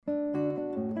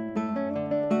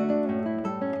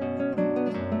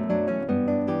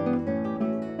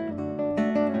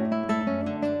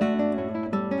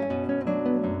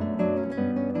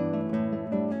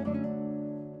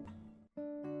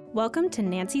Welcome to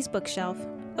Nancy's Bookshelf,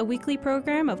 a weekly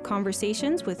program of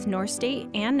conversations with North State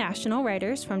and national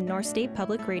writers from North State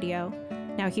Public Radio.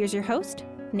 Now here's your host,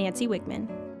 Nancy Wigman.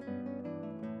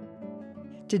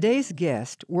 Today's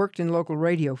guest worked in local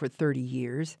radio for 30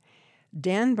 years.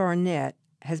 Dan Barnett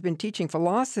has been teaching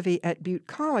philosophy at Butte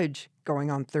College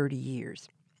going on 30 years.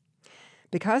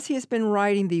 Because he has been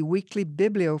writing the weekly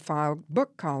bibliophile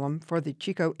book column for the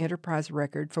Chico Enterprise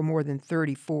Record for more than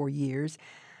 34 years,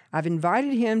 I've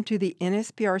invited him to the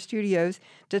NSPR studios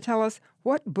to tell us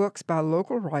what books by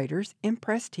local writers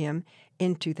impressed him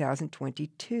in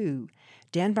 2022.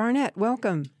 Dan Barnett,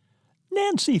 welcome.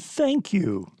 Nancy, thank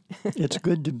you. It's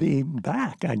good to be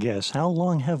back, I guess. How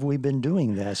long have we been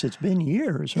doing this? It's been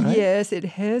years, right? Yes, it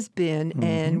has been,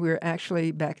 and we're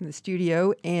actually back in the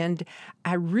studio, and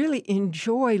I really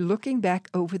enjoy looking back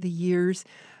over the years'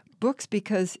 books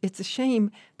because it's a shame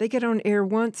they get on air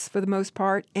once for the most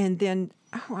part, and then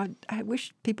I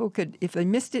wish people could, if they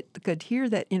missed it, could hear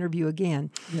that interview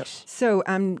again. Yes. So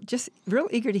I'm just real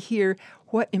eager to hear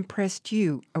what impressed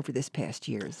you over this past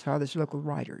year as far as local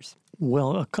writers.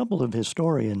 Well, a couple of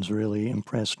historians really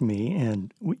impressed me,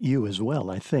 and you as well,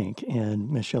 I think.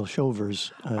 And Michelle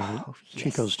Shover's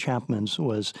Chico's Chapman's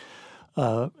was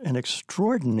an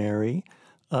extraordinary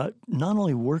not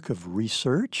only work of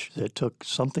research that took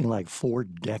something like 4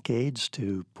 decades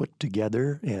to put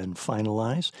together and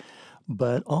finalize,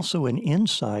 but also an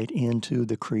insight into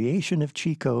the creation of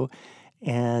Chico,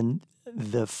 and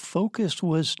the focus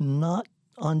was not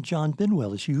on John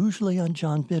Bidwell. It's usually on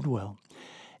John Bidwell.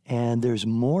 And there's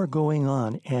more going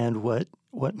on, and what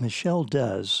Michelle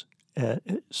does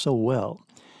so well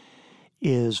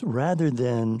is rather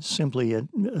than simply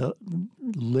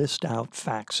list out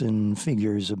facts and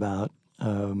figures about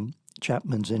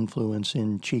Chapman's influence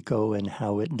in Chico and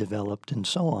how it developed and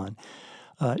so on,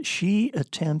 she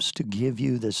attempts to give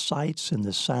you the sights and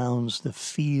the sounds, the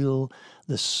feel,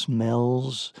 the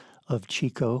smells of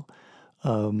Chico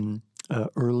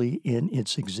early in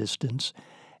its existence,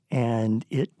 and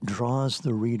it draws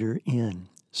the reader in.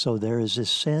 So there is a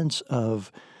sense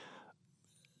of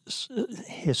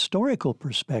historical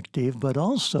perspective, but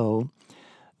also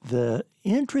the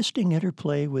interesting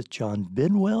interplay with John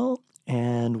Bidwell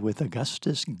and with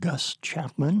Augustus Gus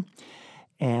Chapman.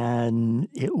 And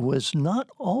it was not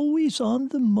always on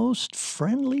the most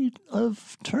friendly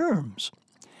of terms.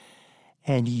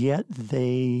 And yet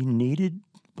they needed,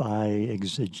 by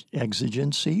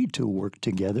exigency, to work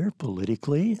together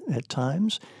politically at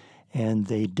times, and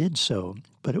they did so.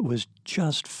 But it was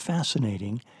just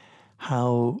fascinating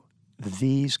how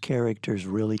these characters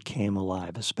really came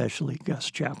alive, especially Gus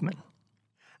Chapman.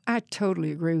 I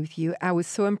totally agree with you. I was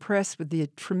so impressed with the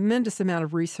tremendous amount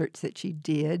of research that she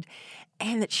did,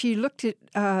 and that she looked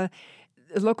at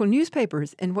local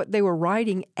newspapers and what they were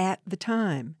writing at the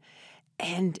time.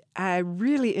 And I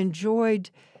really enjoyed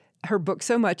her book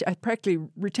so much. I practically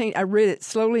retained, I read it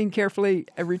slowly and carefully.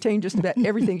 I retained just about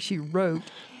everything she wrote.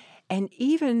 And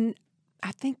even,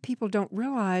 I think people don't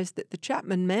realize that the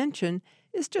Chapman Mansion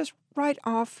is just right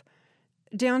off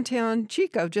downtown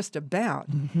Chico, just about.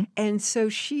 And so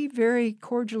she very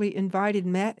cordially invited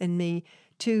Matt and me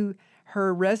to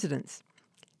her residence.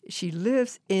 She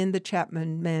lives in the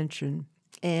Chapman Mansion,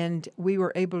 and we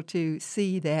were able to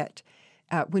see that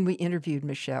when we interviewed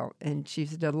Michelle, and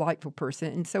she's a delightful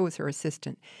person, and so is her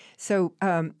assistant. So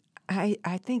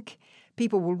I think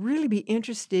people will really be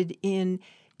interested in,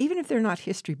 even if they're not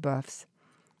history buffs,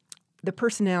 the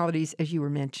personalities, as you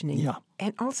were mentioning,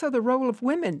 and also the role of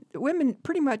women. Women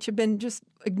pretty much have been just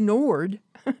ignored,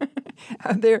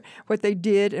 what they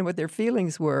did and what their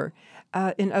feelings were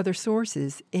in other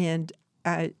sources. And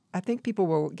I think people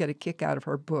will get a kick out of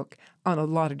her book on a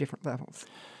lot of different levels.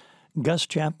 Gus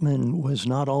Chapman was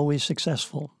not always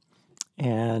successful,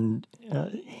 and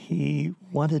he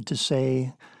wanted to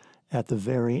say at the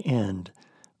very end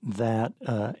that,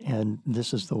 and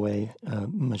this is the way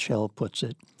Michelle puts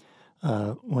it,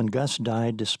 when Gus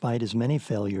died, despite his many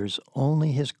failures,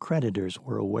 only his creditors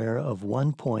were aware of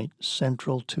one point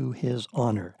central to his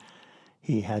honor.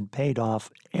 He had paid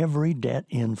off every debt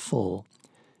in full.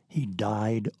 He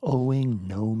died owing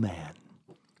no man.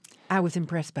 I was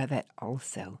impressed by that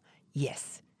also,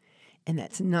 yes. And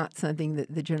that's not something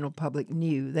that the general public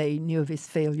knew. They knew of his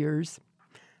failures,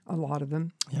 a lot of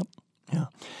them. Yep, yeah.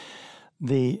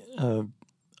 The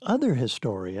other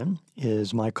historian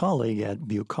is my colleague at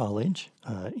Butte College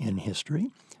in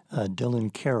history,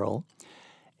 Dylan Carroll,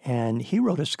 and he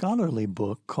wrote a scholarly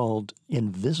book called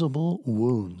Invisible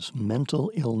Wounds, Mental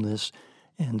Illness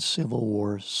and Civil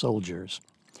War Soldiers.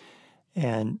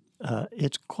 And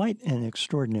it's quite an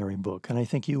extraordinary book, and I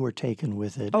think you were taken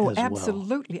with it as Oh, well.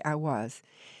 absolutely I was,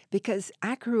 because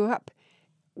I grew up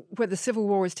where the Civil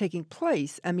War was taking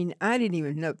place. I mean, I didn't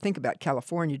even think about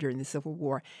California during the Civil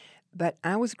War, but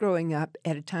I was growing up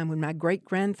at a time when my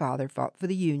great-grandfather fought for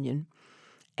the Union,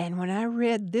 and when I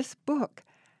read this book,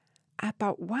 I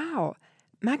thought, wow,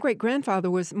 my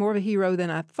great-grandfather was more of a hero than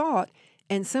I thought,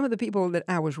 and some of the people that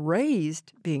I was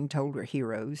raised being told were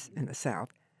heroes in the South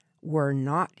were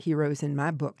not heroes in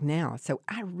my book now. So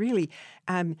I really,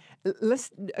 let's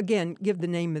again give the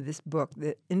name of this book,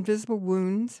 The Invisible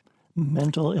Wounds.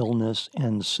 Mental Illness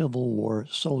and Civil War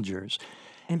Soldiers.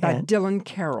 And by Dylan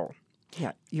Carroll,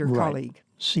 your colleague.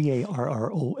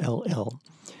 Carroll.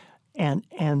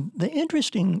 And the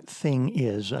interesting thing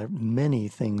is, many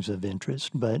things of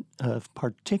interest, but of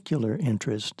particular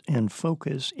interest and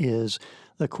focus is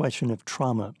the question of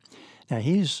trauma. Now,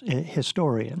 he's a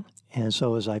historian, and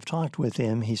so as I've talked with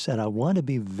him, he said, I want to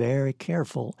be very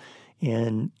careful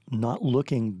in not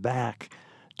looking back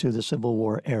to the Civil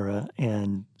War era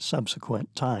and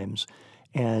subsequent times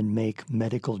and make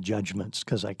medical judgments,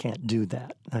 because I can't do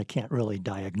that. I can't really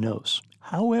diagnose.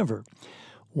 However,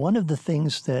 one of the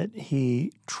things that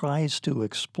he tries to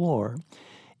explore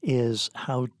is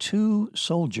how two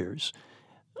soldiers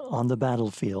on the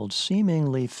battlefield,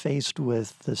 seemingly faced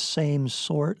with the same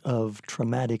sort of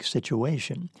traumatic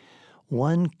situation,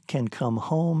 one can come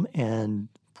home and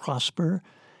prosper,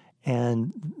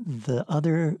 and the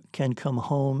other can come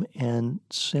home and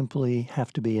simply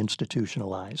have to be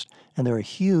institutionalized. And there are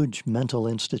huge mental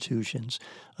institutions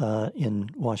in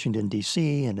Washington,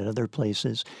 D.C. and in other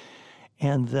places.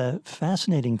 And the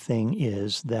fascinating thing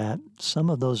is that some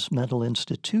of those mental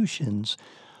institutions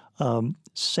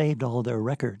saved all their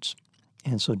records.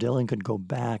 And so Dylan could go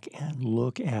back and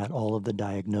look at all of the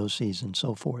diagnoses and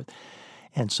so forth.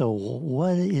 And so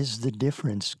what is the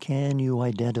difference? Can you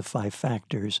identify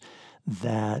factors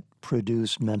that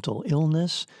produce mental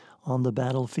illness on the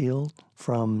battlefield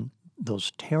from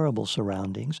those terrible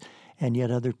surroundings, and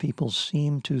yet other people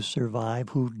seem to survive,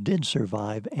 who did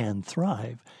survive and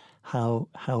thrive? How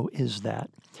is that?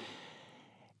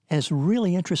 And it's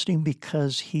really interesting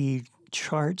because he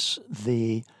charts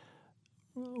the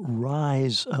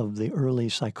rise of the early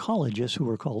psychologists who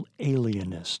were called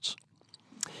alienists.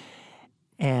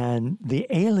 And the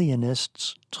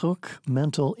alienists took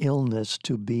mental illness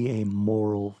to be a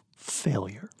moral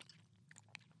failure.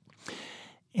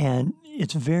 And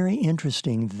it's very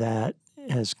interesting that,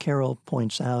 as Carroll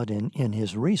points out in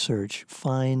his research,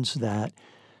 finds that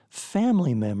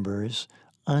family members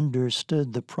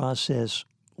understood the process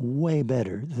way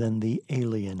better than the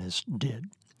alienists did.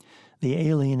 The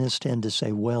alienists tend to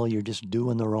say, well, you're just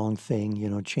doing the wrong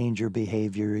thing, change your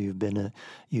behavior, you've been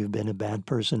a bad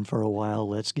person for a while,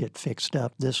 let's get fixed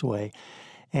up this way.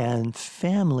 And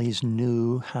families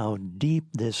knew how deep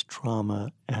this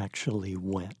trauma actually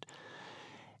went.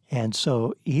 And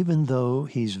so even though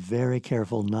he's very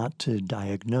careful not to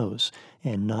diagnose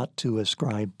and not to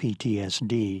ascribe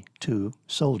PTSD to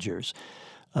soldiers,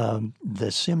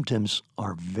 the symptoms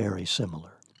are very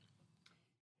similar.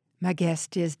 My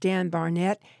guest is Dan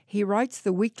Barnett. He writes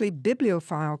the weekly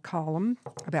Bibliophile column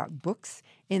about books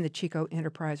in the Chico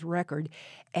Enterprise Record,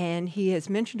 and he has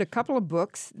mentioned a couple of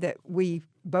books that we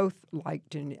both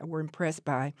liked and were impressed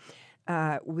by.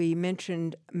 We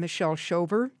mentioned Michelle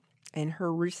Shover and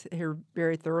her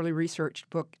very thoroughly researched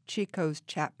book, Chico's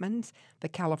Chapmans, The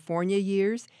California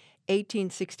Years,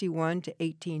 1861 to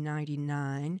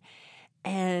 1899.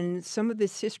 And some of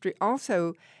this history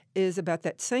also is about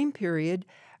that same period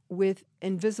with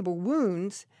Invisible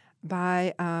Wounds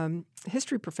by a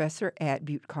history professor at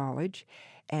Butte College,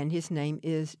 and his name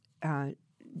is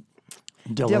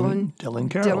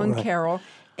Dylan Carroll.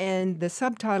 And the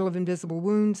subtitle of Invisible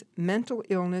Wounds, Mental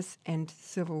Illness and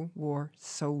Civil War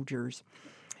Soldiers.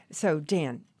 So,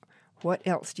 Dan, what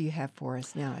else do you have for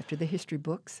us now after the history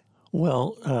books?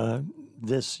 Well,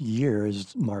 this year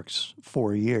marks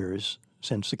 4 years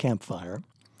since the Camp Fire.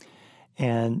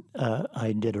 And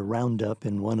I did a roundup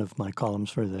in one of my columns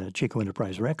for the Chico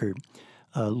Enterprise Record,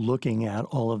 looking at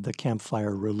all of the Camp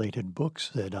Fire-related books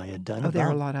that I had done. There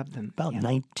are a lot of them. About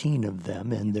 19 of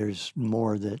them, and there's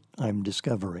more that I'm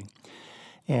discovering.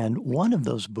 And one of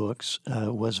those books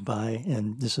was by,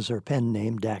 and this is her pen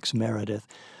name, Dax Meredith,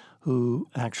 who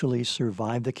actually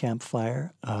survived the Camp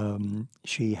Fire.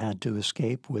 She had to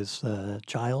escape with a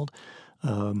child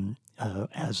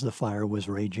as the fire was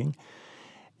raging.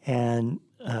 And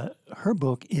her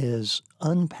book is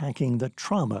Unpacking the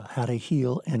Trauma, How to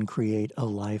Heal and Create a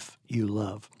Life You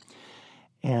Love.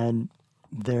 And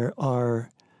there are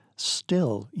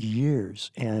still years,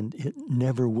 and it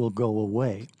never will go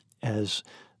away, as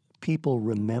people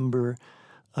remember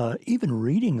even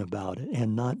reading about it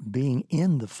and not being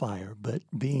in the fire, but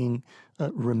being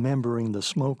remembering the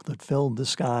smoke that filled the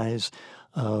skies.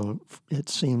 It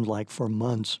seemed like for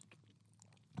months.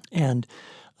 And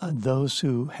those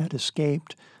who had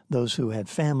escaped, those who had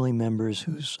family members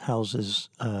whose houses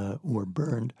were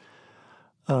burned,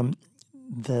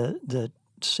 the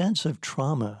sense of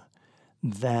trauma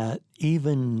that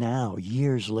even now,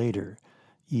 years later,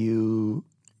 you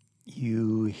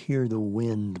hear the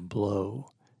wind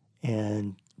blow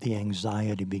and the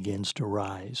anxiety begins to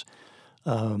rise.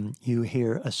 You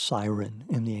hear a siren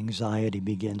and the anxiety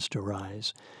begins to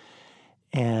rise.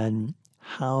 And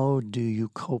how do you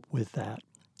cope with that?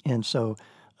 And so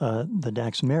the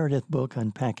Dax Meredith book,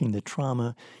 Unpacking the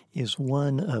Trauma, is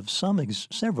one of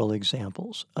several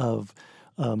examples of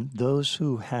those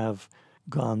who have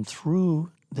gone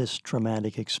through this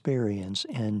traumatic experience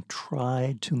and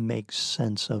tried to make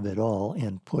sense of it all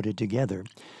and put it together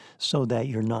so that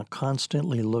you're not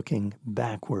constantly looking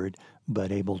backward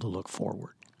but able to look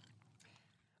forward.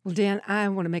 Well, Dan, I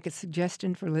want to make a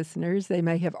suggestion for listeners. They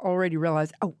may have already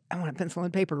realized, oh, I want a pencil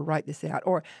and paper to write this out.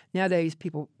 Or nowadays,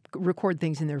 people record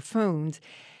things in their phones.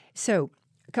 So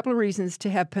a couple of reasons to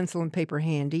have pencil and paper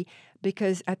handy,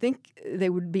 because I think they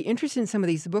would be interested in some of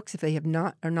these books if they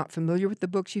are not familiar with the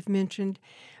books you've mentioned.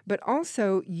 But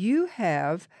also, you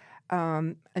have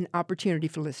an opportunity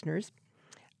for listeners,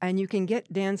 and you can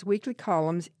get Dan's weekly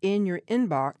columns in your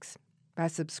inbox by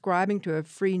subscribing to a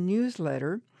free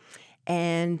newsletter.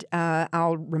 And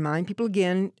I'll remind people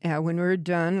again when we're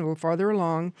done, a little farther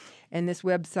along, and this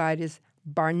website is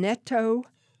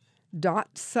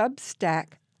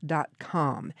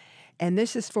barnetto.substack.com. And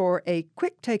this is for a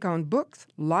quick take on books,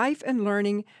 life, and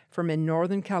learning from a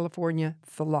Northern California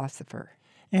philosopher.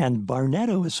 And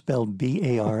Barnetto is spelled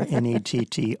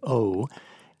Barnetto.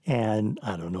 And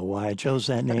I don't know why I chose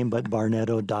that name, but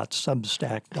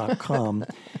barnetto.substack.com.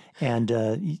 And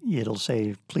it'll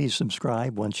say, please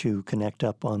subscribe once you connect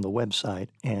up on the website,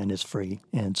 and it's free.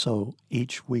 And so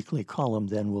each weekly column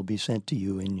then will be sent to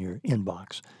you in your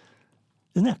inbox.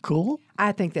 Isn't that cool?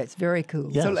 I think that's very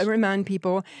cool. Yes. So let me remind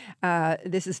people,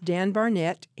 this is Dan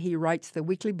Barnett. He writes the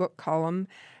weekly book column,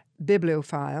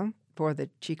 Bibliophile, for the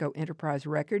Chico Enterprise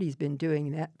Record. He's been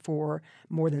doing that for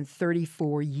more than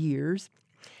 34 years.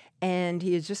 And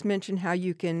he has just mentioned how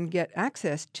you can get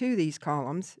access to these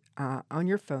columns on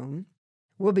your phone.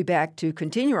 We'll be back to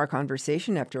continue our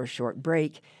conversation after a short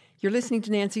break. You're listening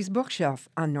to Nancy's Bookshelf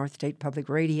on North State Public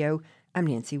Radio. I'm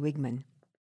Nancy Wigman.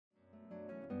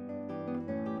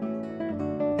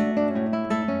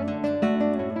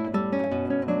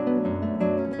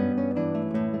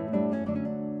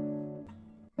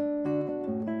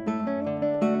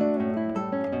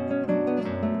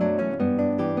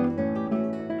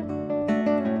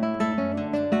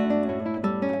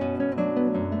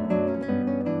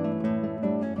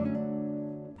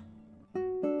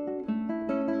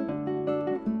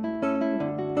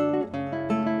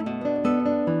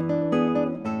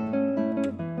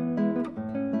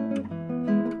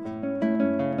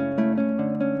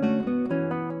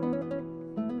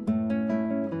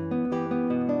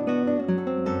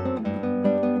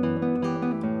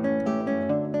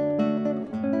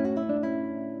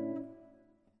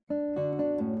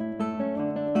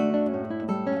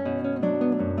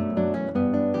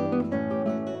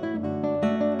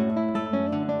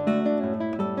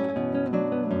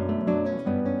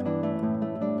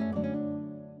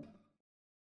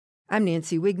 I'm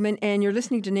Nancy Wigman, and you're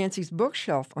listening to Nancy's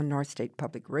Bookshelf on North State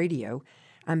Public Radio.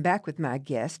 I'm back with my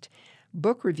guest,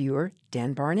 book reviewer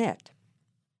Dan Barnett.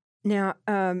 Now,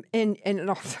 and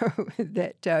also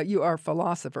that you are a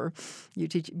philosopher. You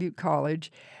teach at Butte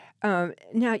College.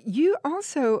 Now, you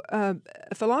also,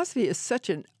 philosophy is such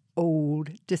an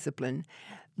old discipline,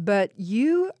 but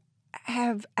you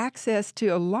have access to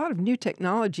a lot of new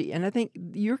technology, and I think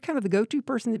you're kind of the go-to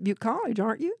person at Butte College,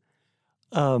 aren't you?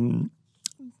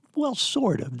 Well,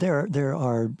 sort of. There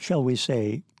are, shall we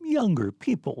say, younger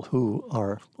people who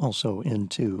are also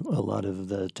into a lot of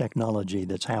the technology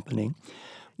that's happening.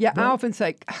 Yeah, I often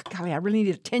say, golly, I really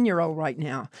need a 10-year-old right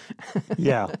now.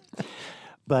 Yeah.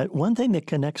 But one thing that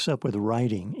connects up with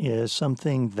writing is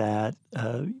something that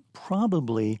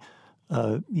probably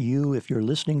you, if you're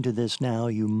listening to this now,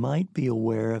 you might be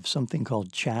aware of something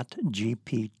called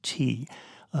ChatGPT.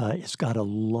 It's got a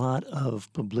lot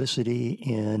of publicity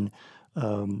in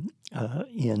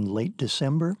late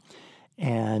December.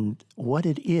 And what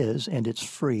it is, and it's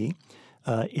free,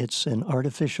 it's an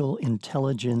artificial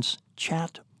intelligence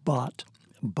chat bot.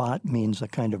 Bot means a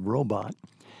kind of robot.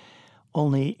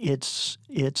 only it's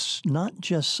not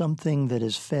just something that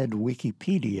is fed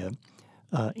Wikipedia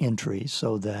entries,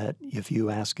 so that if you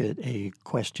ask it a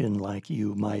question like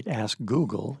you might ask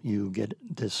Google, you get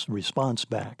this response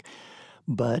back.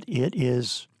 But it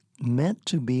is meant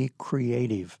to be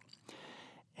creative.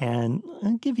 And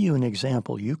I'll give you an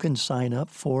example. You can sign up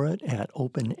for it at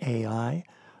OpenAI.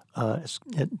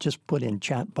 Just put in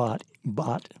GPT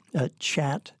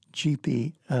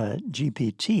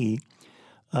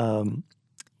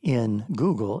in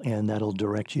Google, and that'll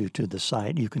direct you to the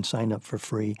site. You can sign up for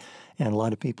free, and a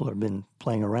lot of people have been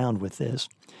playing around with this.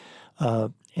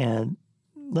 And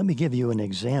let me give you an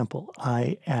example.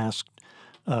 I asked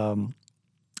the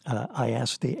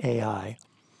AI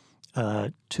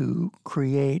to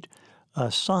create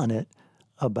a sonnet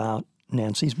about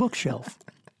Nancy's bookshelf.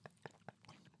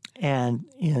 And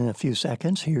in a few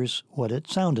seconds, here's what it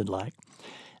sounded like.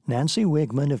 Nancy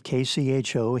Wigman of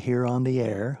KCHO here on the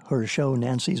air, her show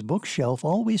Nancy's Bookshelf,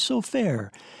 always so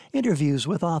fair. Interviews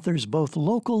with authors both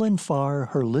local and far,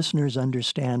 her listeners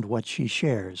understand what she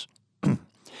shares.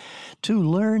 To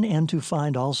learn and to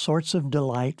find all sorts of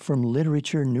delight from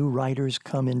literature, new writers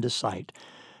come into sight.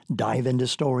 Dive into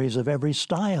stories of every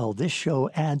style. This show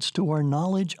adds to our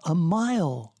knowledge a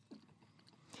mile.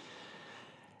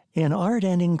 In art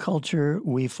and in culture,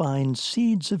 we find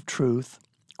seeds of truth,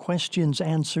 questions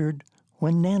answered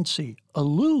when Nancy,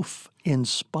 aloof,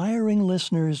 inspiring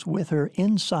listeners with her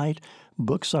insight,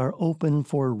 books are open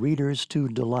for readers to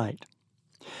delight.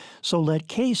 So let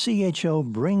KCHO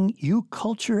bring you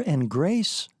culture and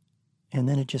grace, and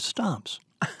then it just stops.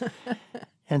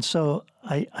 And so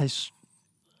I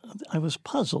was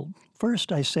puzzled.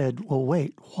 First I said, well,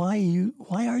 wait, why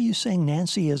are you saying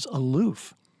Nancy is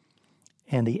aloof?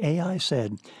 And the AI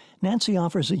said, Nancy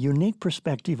offers a unique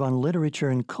perspective on literature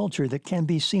and culture that can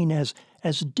be seen as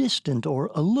distant or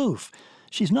aloof.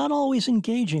 She's not always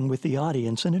engaging with the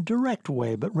audience in a direct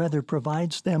way, but rather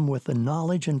provides them with the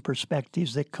knowledge and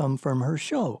perspectives that come from her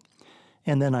show.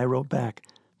 And then I wrote back,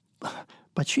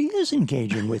 but she is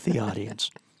engaging with the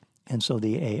audience. And so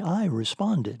the AI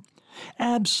responded,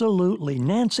 absolutely.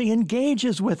 Nancy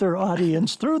engages with her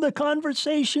audience through the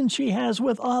conversation she has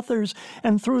with authors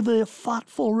and through the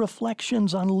thoughtful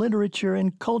reflections on literature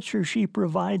and culture she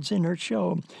provides in her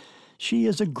show. She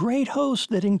is a great host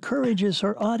that encourages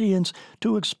her audience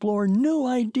to explore new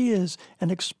ideas and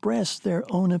express their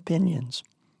own opinions.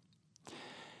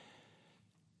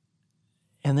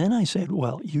 And then I said,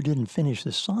 well, you didn't finish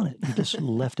the sonnet. You just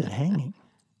left it hanging.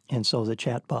 And so the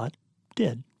chatbot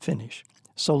did finish.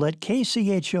 So let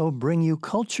KCHO bring you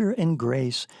culture and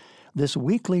grace, this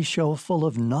weekly show full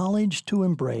of knowledge to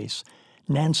embrace.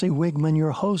 Nancy Wigman,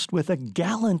 your host with a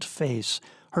gallant face.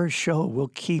 Her show will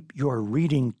keep your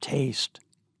reading taste.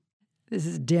 This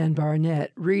is Dan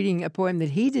Barnett reading a poem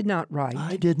that he did not write.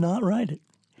 I did not write it.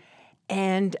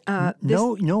 And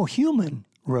no human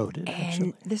wrote it, and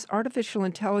actually. This artificial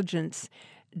intelligence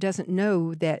doesn't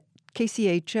know that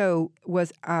KCHO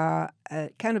was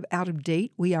kind of out of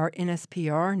date. We are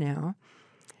NSPR now.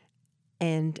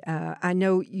 And I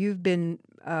know you've been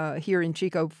here in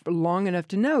Chico for long enough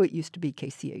to know it used to be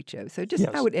KCHO. So just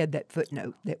Yes. I would add that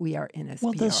footnote that we are NSPR.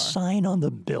 Well, the sign on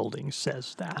the building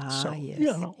says that. So, yes, you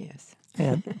know. yes.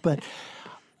 But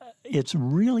it's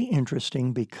really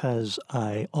interesting because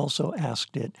I also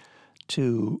asked it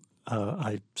to,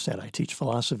 I said I teach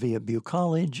philosophy at Butte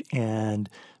College, and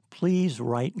please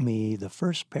write me the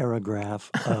first paragraph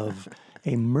of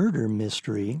a murder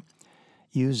mystery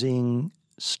using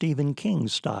Stephen King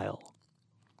style,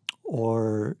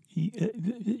 or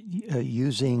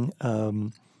using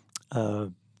the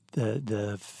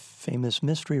famous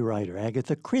mystery writer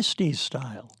Agatha Christie's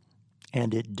style,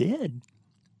 and it did.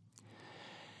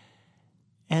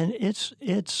 And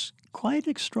it's quite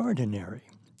extraordinary.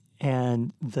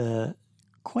 And the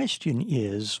question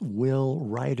is, will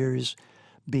writers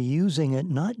be using it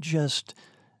not just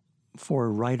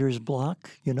for writer's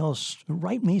block,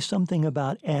 write me something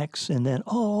about X and then,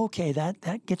 oh, okay,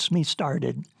 that gets me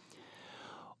started.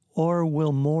 Or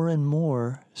will more and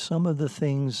more some of the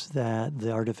things that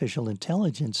the artificial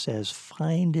intelligence says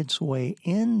find its way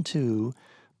into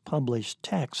published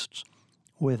texts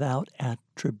without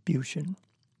attribution?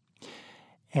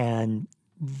 And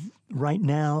right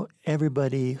now,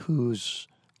 everybody who's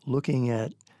looking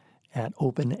at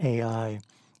OpenAI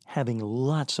having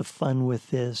lots of fun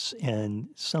with this, and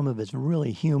some of it's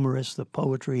really humorous. The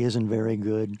poetry isn't very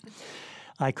good.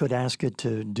 I could ask it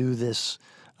to do this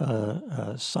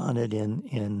sonnet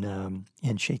in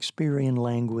Shakespearean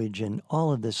language and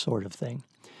all of this sort of thing.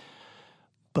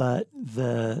 But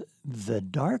the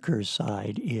darker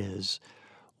side is,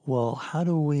 well, how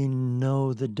do we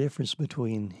know the difference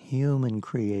between human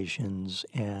creations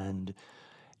and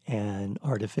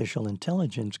artificial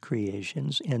intelligence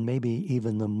creations? And maybe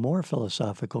even the more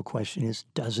philosophical question is,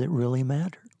 does it really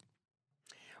matter?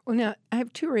 Well, now, I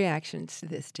have two reactions to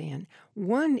this, Dan.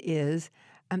 One is,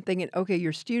 I'm thinking, okay,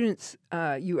 your students,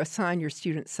 you assign your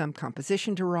students some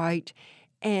composition to write,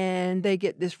 and they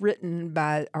get this written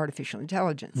by artificial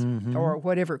intelligence or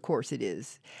whatever course it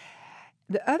is.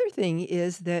 The other thing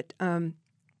is that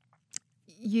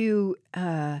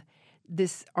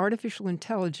this artificial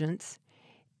intelligence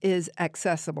is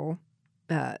accessible,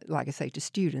 like I say, to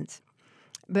students.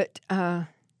 But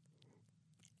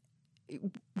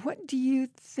what do you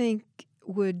think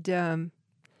would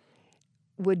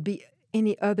be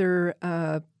any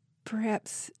other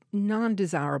perhaps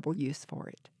non-desirable use for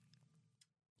it?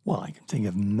 Well, I can think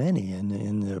of many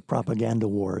in the propaganda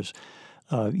wars.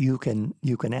 You can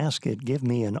ask it, give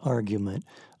me an argument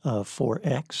for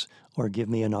X, or give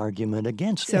me an argument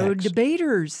against X. So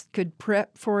debaters could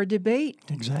prep for a debate.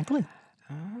 Exactly.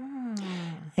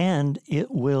 And it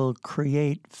will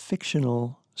create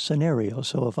fictional scenarios.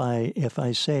 So if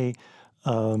I say,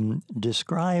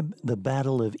 describe the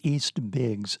Battle of East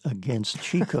Biggs against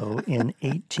Chico in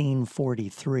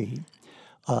 1843,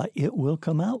 it will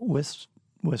come out with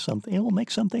something. It will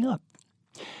make something up.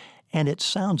 And it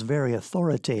sounds very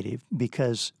authoritative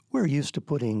because we're used to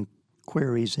putting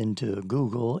queries into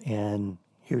Google and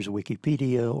here's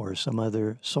Wikipedia or some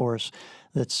other source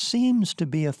that seems to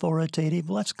be authoritative.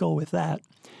 Let's go with that.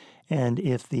 And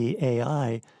if the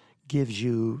AI gives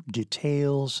you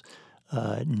details,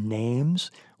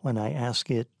 names, when I ask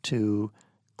it to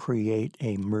create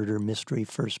a murder mystery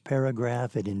first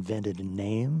paragraph, it invented a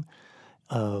name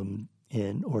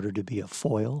in order to be a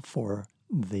foil for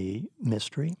the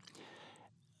mystery.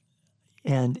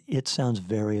 And it sounds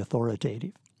very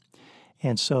authoritative.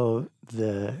 And so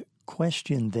the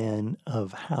question then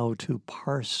of how to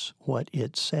parse what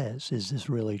it says, is this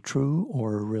really true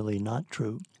or really not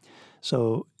true?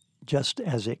 So just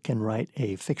as it can write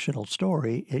a fictional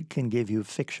story, it can give you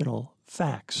fictional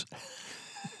facts.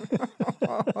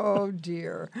 Oh,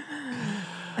 dear.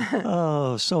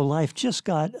 So life just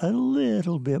got a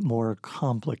little bit more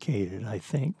complicated, I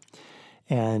think.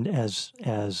 And as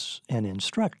an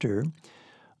instructor,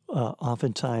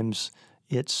 oftentimes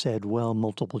it said, well,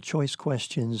 multiple choice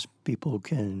questions, people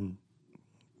can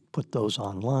put those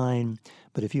online.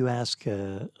 But if you ask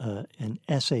an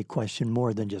essay question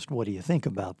more than just what do you think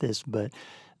about this, but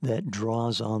that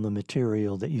draws on the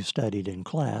material that you studied in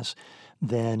class,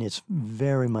 then it's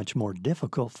very much more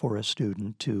difficult for a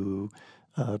student to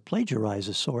plagiarize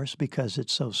a source because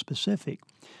it's so specific.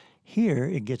 Here,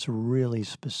 it gets really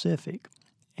specific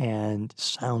and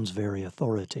sounds very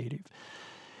authoritative.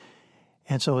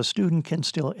 And so a student can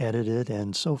still edit it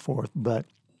and so forth, but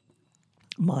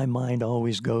my mind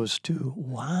always goes to,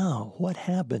 wow, what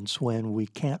happens when we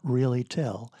can't really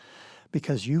tell?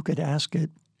 Because you could ask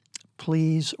it,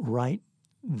 please write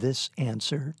this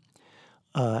answer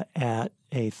at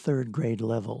a third grade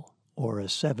level or a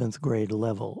seventh grade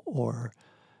level or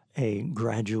a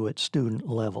graduate student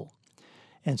level.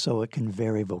 And so it can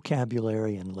vary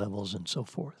vocabulary and levels and so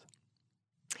forth.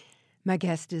 My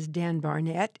guest is Dan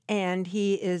Barnett, and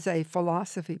he is a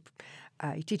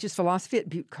he teaches philosophy at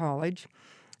Butte College,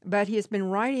 but he has been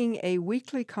writing a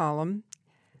weekly column,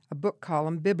 a book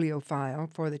column, Bibliophile,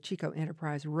 for the Chico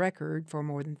Enterprise Record for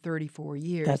more than 34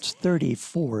 years. That's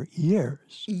 34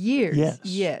 years. Years?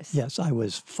 Yes. Yes, I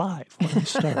was 5 when I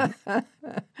started.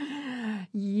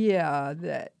 Yeah,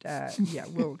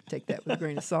 we'll take that with a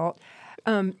grain of salt.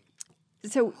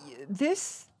 So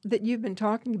this that you've been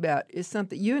talking about is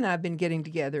something you and I have been getting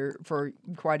together for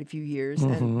quite a few years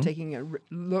and taking a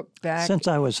look back. Since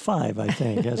I was 5, I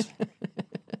think. Yes.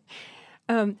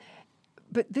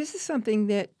 But this is something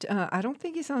that I don't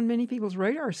think is on many people's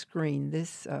radar screen.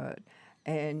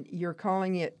 And you're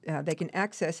calling it, they can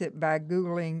access it by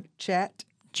Googling Chat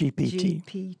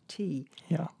GPT.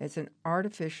 Yeah. It's an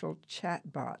artificial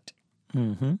chatbot,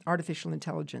 artificial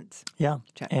intelligence. Yeah,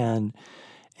 and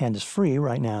it's free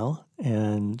right now,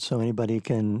 and so anybody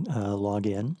can log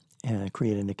in and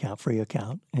create an account, free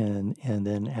account, and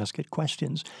then ask it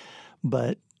questions.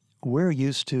 But we're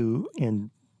used to,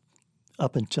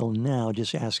 up until now,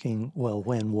 just asking, well,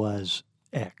 when was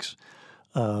X?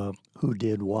 Who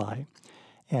did Y?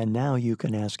 And now you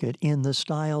can ask it in the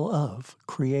style of,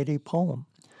 create a poem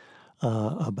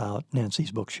about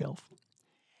Nancy's bookshelf.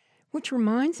 Which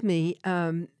reminds me,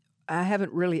 I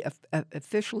haven't really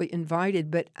officially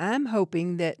invited, but I'm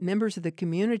hoping that members of the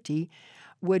community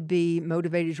would be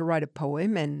motivated to write a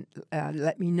poem and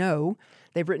let me know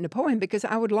they've written a poem, because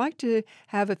I would like to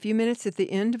have a few minutes at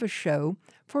the end of a show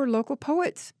for local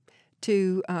poets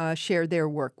to share their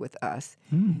work with us.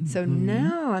 Mm-hmm. So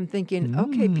now I'm thinking,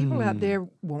 okay, people out there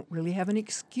won't really have an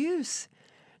excuse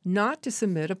not to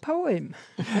submit a poem.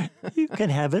 You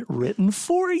can have it written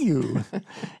for you.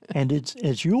 And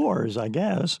it's yours, I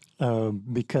guess,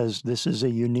 because this is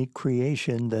a unique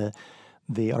creation.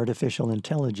 The artificial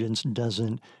intelligence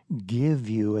doesn't give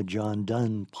you a John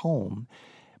Donne poem,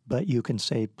 but you can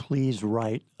say, please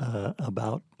write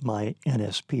about my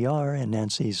NSPR and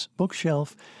Nancy's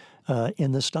bookshelf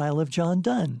in the style of John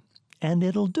Donne, and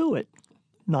it'll do it.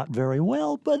 Not very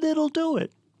well, but it'll do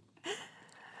it.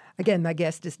 Again, my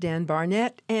guest is Dan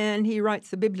Barnett, and he writes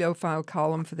the bibliophile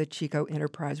column for the Chico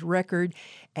Enterprise Record,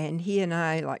 and he and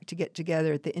I like to get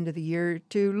together at the end of the year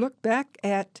to look back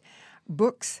at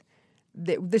books.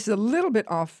 This is a little bit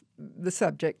off the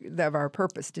subject of our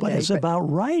purpose today. But it's about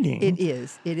writing. It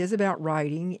is. It is about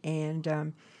writing,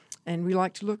 and we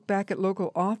like to look back at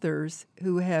local authors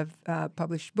who have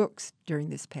published books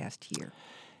during this past year.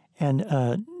 And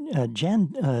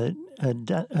Jan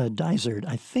Dysart,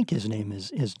 I think his name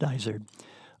is Dysart,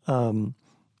 and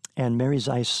Mary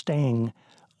Zeiss Stang,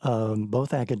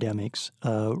 both academics,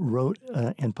 wrote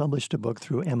and published a book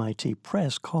through MIT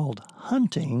Press called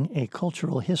Hunting, A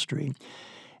Cultural History.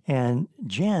 And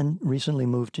Jan recently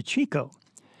moved to Chico.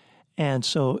 And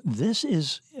so this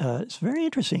is it's very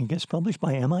interesting. It's published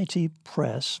by MIT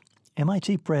Press.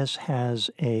 MIT Press has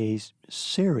a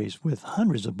series with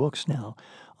hundreds of books now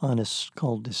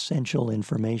called Essential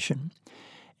Information.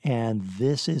 And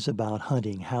this is about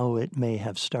hunting, how it may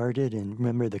have started. And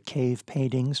remember the cave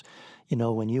paintings? You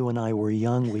know, when you and I were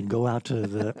young, we'd go out to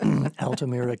the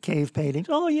Altamira cave paintings.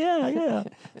 Oh, yeah,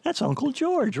 that's Uncle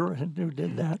George who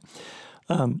did that.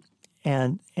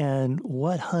 And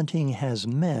what hunting has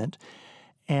meant.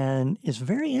 And it's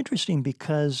very interesting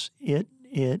because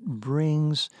it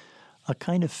brings a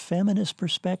kind of feminist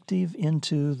perspective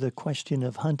into the question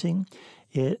of hunting.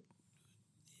 It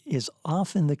is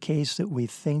often the case that we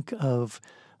think of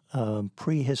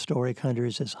prehistoric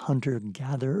hunters as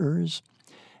hunter-gatherers,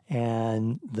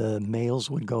 and the males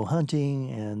would go hunting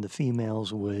and the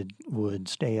females would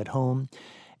stay at home.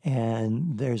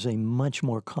 And there's a much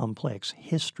more complex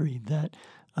history that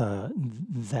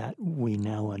we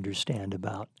now understand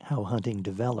about how hunting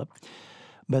developed.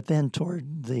 But then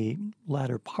toward the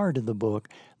latter part of the book,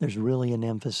 there's really an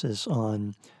emphasis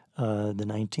on the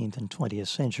 19th and 20th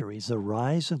centuries, the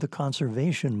rise of the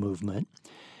conservation movement,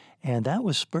 and that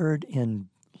was spurred in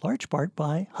large part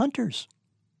by hunters.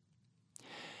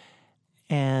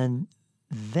 And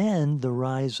then the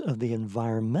rise of the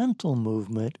environmental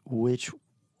movement, which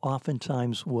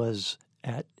oftentimes was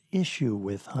at issue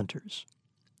with hunters,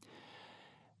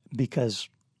 because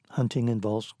hunting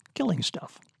involves killing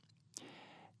stuff.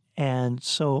 And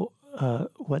so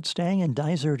what Stang and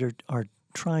Dysart are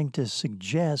trying to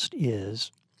suggest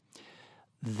is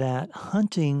that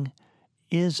hunting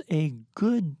is a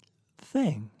good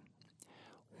thing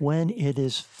when it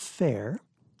is fair.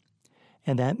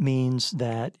 And that means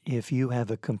that if you have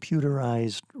a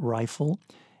computerized rifle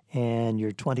and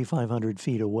you're 2,500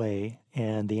 feet away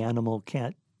and the animal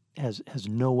has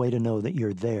no way to know that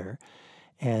you're there,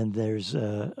 and there's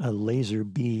a laser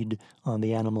bead on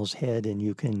the animal's head and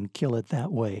you can kill it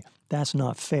that way, that's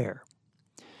not fair.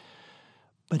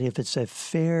 But if it's a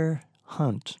fair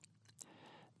hunt,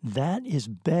 that is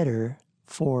better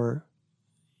for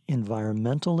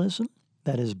environmentalism,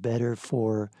 that is better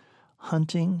for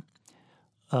hunting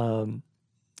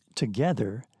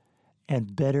together,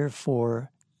 and better for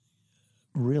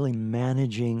really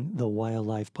managing the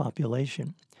wildlife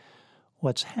population.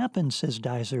 What's happened, says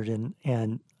Dysart,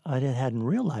 and I hadn't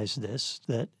realized this,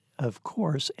 that of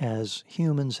course, as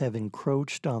humans have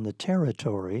encroached on the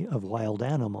territory of wild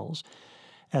animals,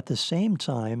 at the same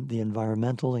time, the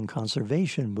environmental and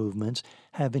conservation movements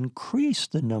have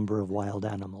increased the number of wild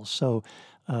animals. So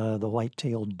the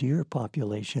white-tailed deer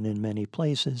population in many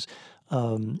places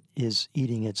is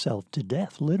eating itself to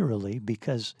death, literally,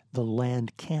 because the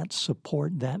land can't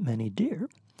support that many deer.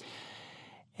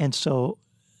 And so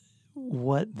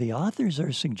what the authors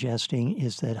are suggesting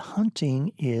is that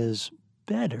hunting is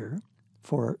better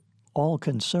for all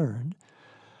concerned,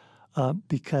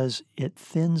 because it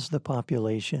thins the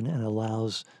population and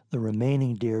allows the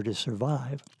remaining deer to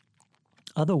survive.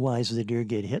 Otherwise, the deer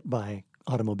get hit by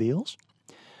automobiles.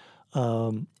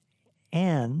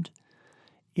 And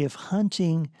if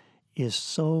hunting is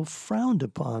so frowned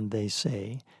upon, they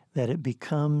say, that it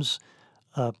becomes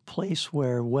a place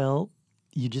where, well,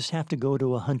 you just have to go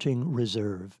to a hunting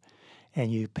reserve.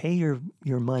 and you pay your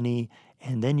money,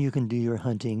 and then you can do your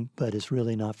hunting, but it's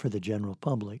really not for the general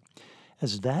public.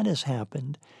 As that has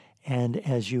happened, and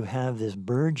as you have this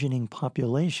burgeoning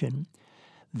population,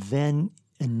 then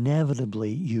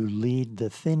inevitably you lead the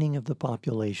thinning of the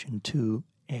population to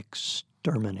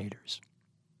exterminators.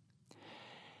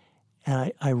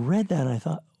 And I read that and I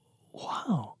thought,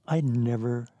 wow, I'd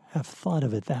never have thought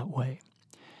of it that way.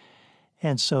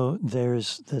 And so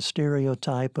there's the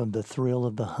stereotype of the thrill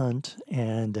of the hunt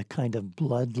and the kind of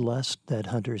bloodlust that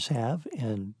hunters have,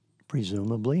 and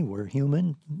presumably we're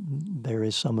human, there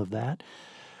is some of that.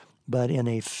 But in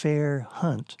a fair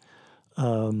hunt,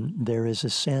 there is a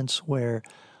sense where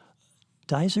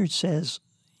Dysart says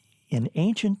in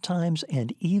ancient times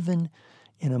and even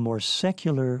in a more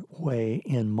secular way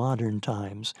in modern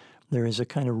times, there is a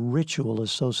kind of ritual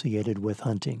associated with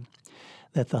hunting,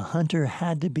 that the hunter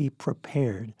had to be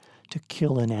prepared to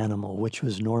kill an animal, which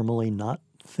was normally not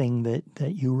a thing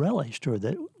that you relished or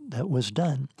that was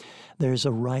done. There's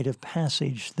a rite of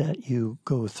passage that you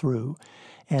go through.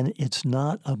 And it's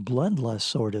not a bloodlust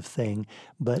sort of thing,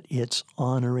 but it's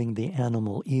honoring the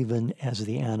animal even as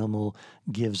the animal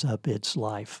gives up its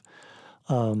life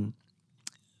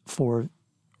for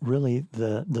really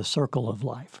the circle of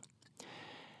life.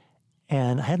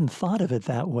 And I hadn't thought of it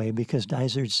that way because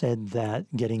Dysart said that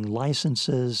getting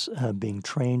licenses, being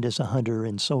trained as a hunter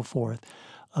and so forth,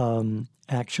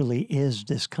 actually is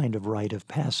this kind of rite of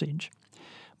passage.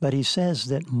 But he says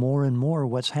that more and more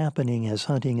what's happening as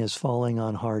hunting is falling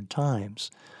on hard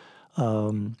times,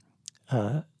 then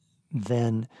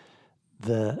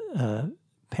the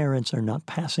parents are not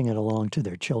passing it along to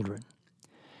their children.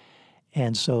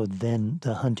 And so then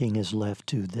the hunting is left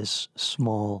to this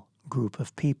small group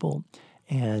of people.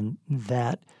 And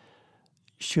that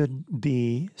should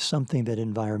be something that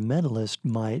environmentalists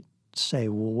might say,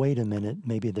 well, wait a minute,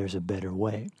 maybe there's a better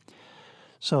way.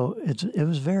 So it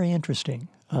was very interesting.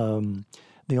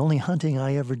 The only hunting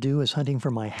I ever do is hunting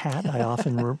for my hat. I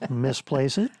often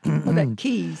misplace it. Well, that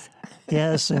keys.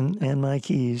 Yes, and my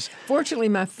keys. Fortunately,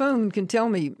 my phone can tell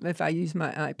me if I use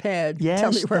my iPad. Yes,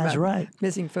 tell me where that's my right.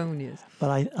 missing phone is.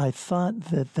 But I thought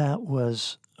that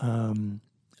was an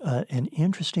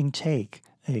interesting take,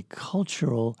 a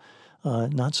cultural,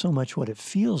 not so much what it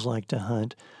feels like to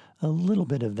hunt, a little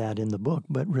bit of that in the book,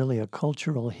 but really a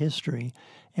cultural history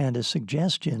and a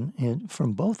suggestion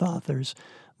from both authors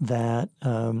that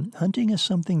hunting is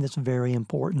something that's very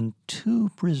important to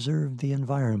preserve the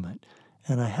environment.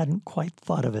 And I hadn't quite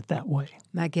thought of it that way.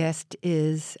 My guest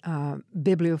is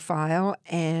bibliophile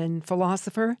and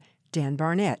philosopher Dan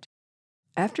Barnett.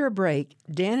 After a break,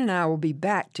 Dan and I will be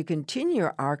back to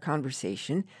continue our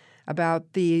conversation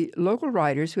about the local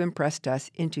writers who impressed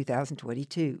us in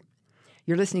 2022.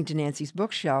 You're listening to Nancy's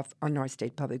Bookshelf on North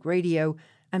State Public Radio.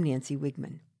 I'm Nancy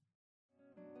Wigman.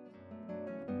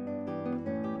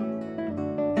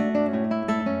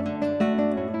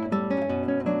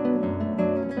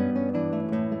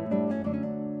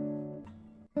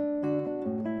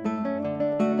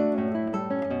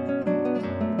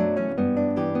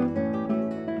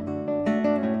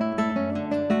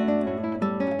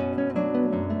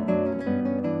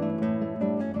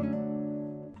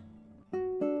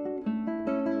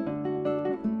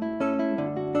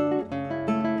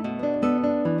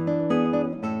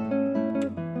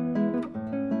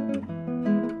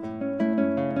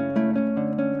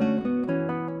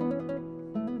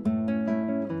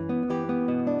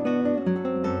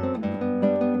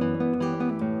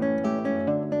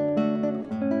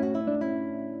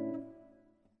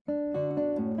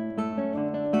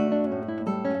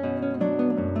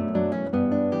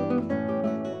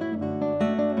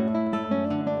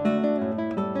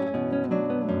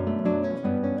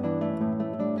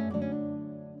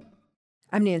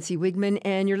 I'm Nancy Wigman,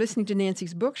 and you're listening to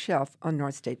Nancy's Bookshelf on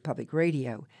North State Public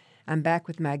Radio. I'm back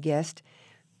with my guest,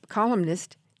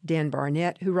 columnist Dan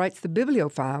Barnett, who writes the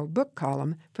Bibliophile book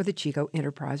column for the Chico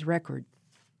Enterprise Record.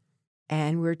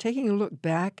 And we're taking a look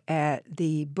back at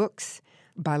the books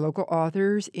by local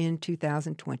authors in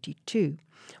 2022.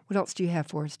 What else do you have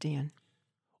for us, Dan?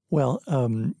 Well,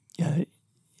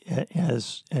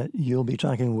 as you'll be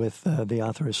talking with the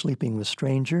author of Sleeping with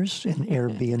Strangers, an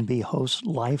Airbnb host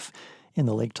life in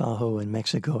the Lake Tahoe and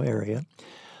Mexico area.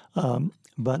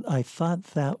 But I thought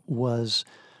that was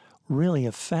really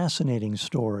a fascinating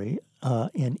story,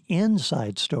 an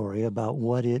inside story about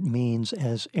what it means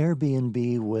as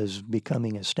Airbnb was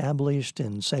becoming established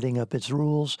and setting up its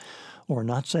rules or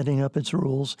not setting up its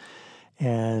rules,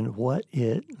 and what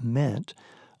it meant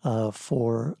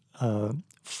for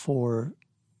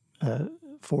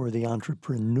for the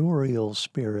entrepreneurial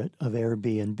spirit of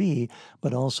Airbnb,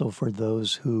 but also for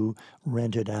those who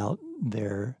rented out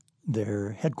their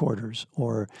headquarters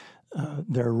or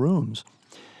their rooms.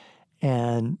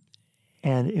 And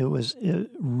it was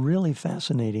really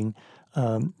fascinating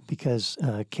because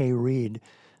Kay Reed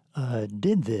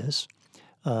did this,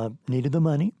 needed the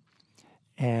money,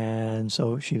 and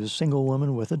so she was a single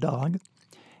woman with a dog,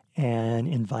 and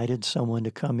invited someone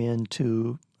to come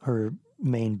into her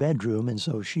main bedroom, and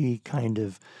so she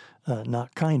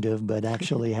but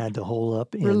actually had to hole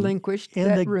up relinquished in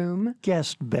that the room.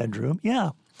 Guest bedroom.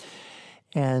 Yeah.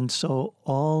 And so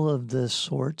all of the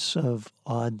sorts of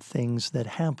odd things that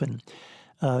happen,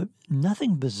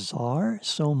 nothing bizarre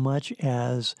so much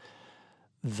as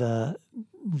the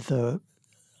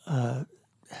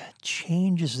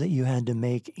changes that you had to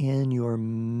make in your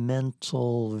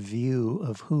mental view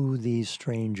of who these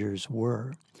strangers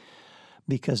were,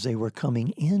 because they were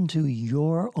coming into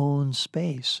your own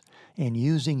space and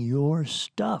using your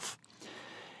stuff.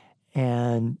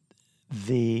 And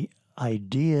the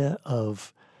idea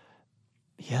of,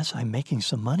 yes, I'm making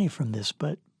some money from this,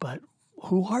 but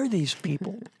who are these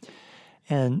people?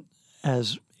 And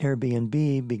as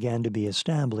Airbnb began to be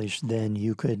established, then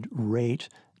you could rate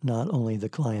not only the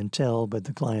clientele, but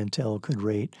the clientele could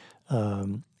rate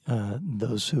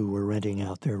those who were renting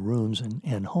out their rooms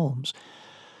and homes.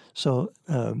 So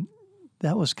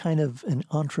that was kind of an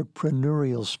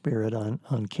entrepreneurial spirit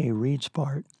on Kay Reed's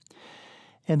part.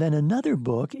 And then another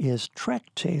book is Trek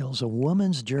Tales, A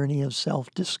Woman's Journey of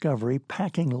Self-Discovery,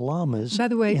 Packing Llamas By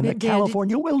the way, in the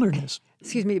California Wilderness.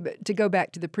 Excuse me, but to go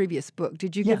back to the previous book,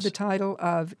 did you give the title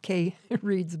of Kay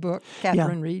Reed's book,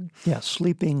 Catherine Reed? Yeah,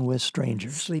 Sleeping with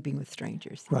Strangers. Sleeping with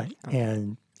Strangers. Right, okay.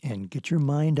 and get your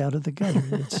mind out of the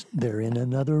gutter. They're in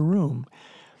another room.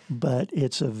 But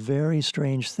it's a very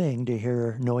strange thing to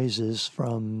hear noises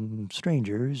from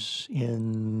strangers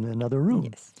in another room.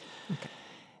 Yes. Okay.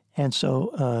 And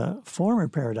so former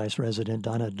Paradise resident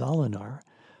Donna Dolinar,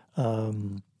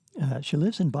 she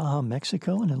lives in Baja,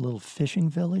 Mexico, in a little fishing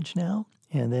village now,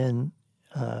 and then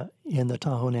in the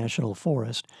Tahoe National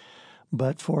Forest.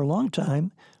 But for a long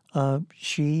time,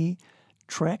 she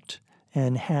trekked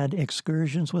and had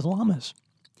excursions with llamas.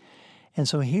 And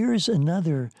so here's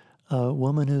another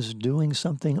woman who's doing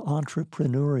something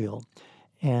entrepreneurial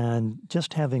and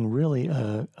just having really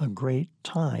a great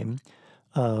time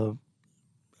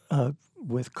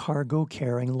with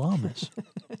cargo-carrying llamas.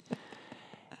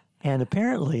 And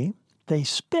apparently they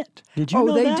spit. Did you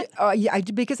know that? Yeah,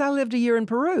 because I lived a year in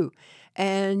Peru,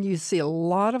 and you see a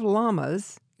lot of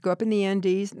llamas. Go up in the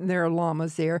Andes, and there are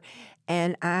llamas there,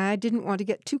 and I didn't want to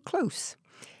get too close.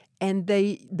 And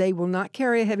they will not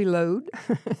carry a heavy load,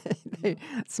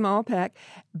 small pack,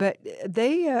 but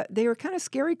they were kind of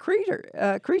scary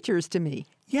creatures to me.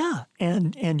 Yeah,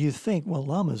 and you think, well,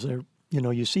 llamas are,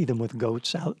 you see them with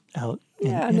goats out.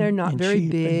 Yeah, and they're not very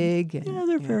big.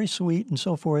 They're very sweet and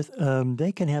so forth.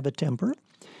 They can have a temper.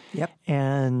 Yep.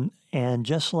 And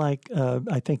just like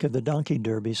I think of the donkey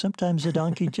derby, sometimes the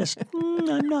donkey just,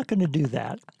 I'm not going to do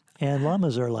that. And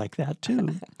llamas are like that too.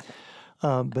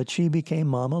 But she became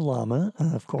Mama Llama,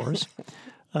 of course.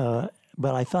 But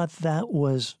I thought that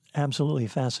was absolutely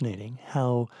fascinating,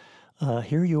 how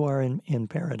here you are in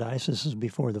paradise. This is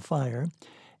before the fire.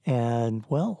 And,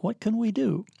 well, what can we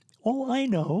do? Oh, I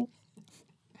know.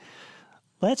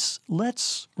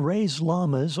 Let's raise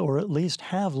llamas, or at least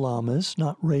have llamas,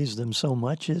 not raise them so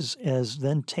much as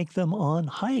then take them on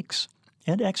hikes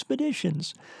and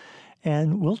expeditions.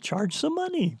 And we'll charge some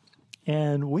money,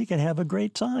 and we can have a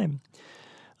great time.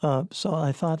 So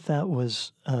I thought that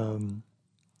was I'm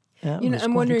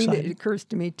wondering exciting. that it occurs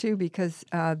to me too, because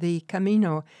the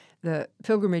Camino, the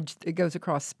pilgrimage that goes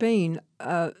across Spain,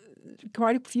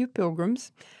 quite a few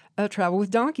pilgrims travel with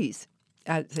donkeys.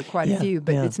 I'd say quite a few,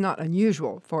 but it's not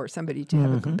unusual for somebody to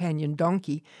have a companion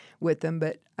donkey with them.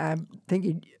 But I'm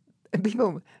thinking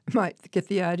people might get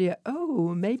the idea,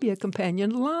 maybe a companion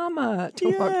llama to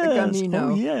walk the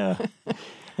Camino. Oh, yeah.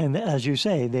 And as you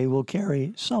say, they will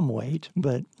carry some weight,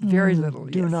 but very little.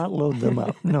 Do not load them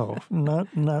up. No,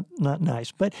 not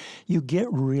nice. But you get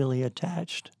really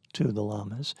attached to the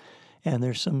llamas, and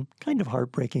there's some kind of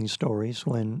heartbreaking stories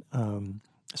when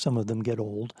some of them get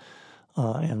old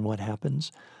and what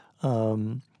happens.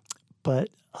 But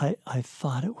I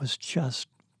thought it was just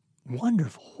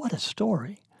wonderful. What a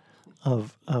story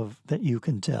of that you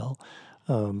can tell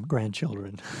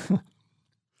grandchildren.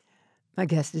 My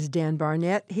guest is Dan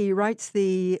Barnett. He writes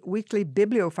the weekly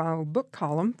Bibliophile book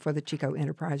column for the Chico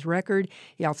Enterprise Record.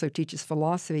 He also teaches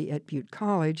philosophy at Butte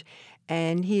College,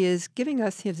 and he is giving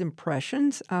us his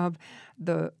impressions of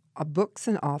the books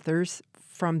and authors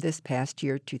from this past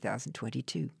year,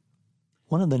 2022.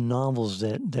 One of the novels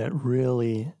that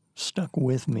really stuck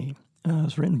with me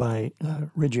was written by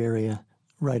Ridge Area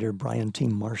writer Brian T.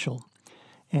 Marshall,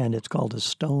 and it's called A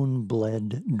Stone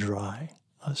Bled Dry.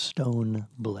 A Stone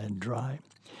Bled Dry.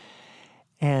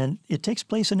 And it takes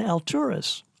place in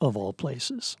Alturas, of all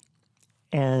places.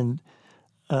 And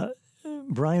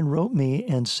Brian wrote me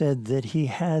and said that he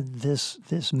had this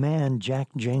man, Jack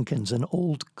Jenkins, an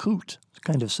old coot,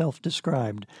 kind of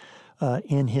self-described,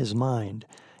 in his mind.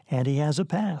 And he has a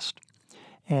past.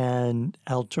 And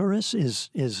Alturas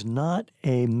is not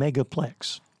a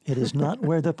megaplex. It is not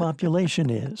where the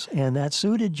population is. And that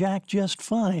suited Jack just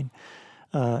fine.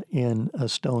 In A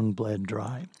Stone Bled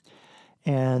Dry.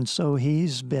 And so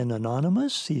he's been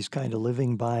anonymous. He's kind of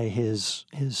living by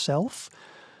himself,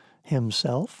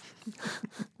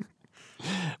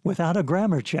 without a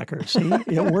grammar checker. See,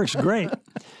 it works great.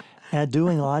 At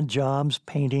doing odd jobs,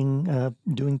 painting,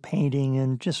 doing painting,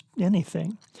 and just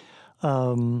anything.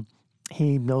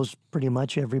 He knows pretty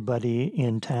much everybody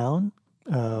in town.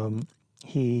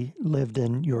 He lived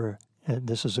in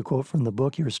this is a quote from the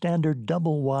book, your standard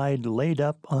double-wide laid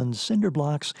up on cinder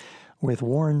blocks with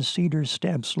worn cedar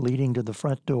steps leading to the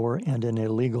front door and an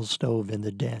illegal stove in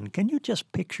the den. Can you just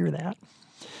picture that?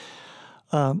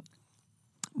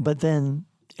 But then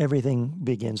everything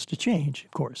begins to change,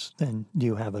 of course. Then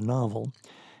you have a novel.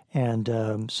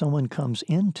 And someone comes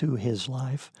into his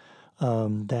life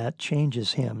that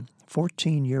changes him,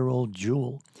 14-year-old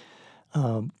Jewel.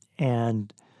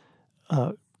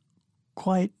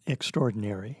 Quite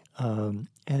extraordinary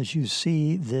as you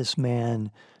see this man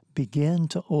begin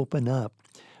to open up,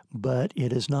 but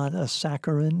it is not a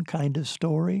saccharine kind of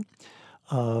story.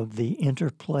 The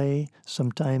interplay,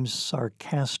 sometimes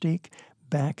sarcastic,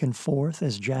 back and forth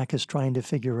as Jack is trying to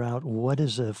figure out what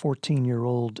is a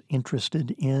 14-year-old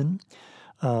interested in.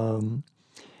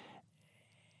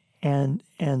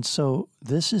 And so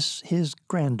this is his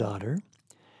granddaughter,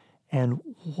 and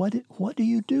what do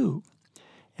you do?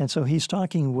 And so he's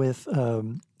talking with a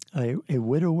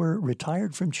widower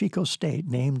retired from Chico State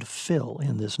named Phil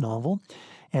in this novel.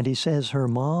 And he says, her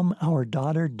mom, our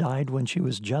daughter, died when she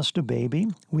was just a baby.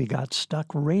 We got stuck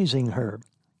raising her.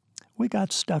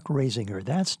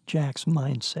 That's Jack's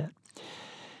mindset.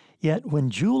 Yet when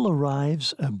Jewel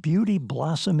arrives, a beauty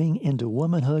blossoming into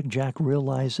womanhood, Jack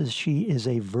realizes she is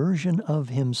a version of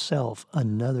himself,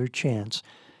 another chance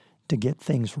to get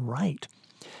things right.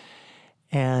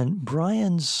 And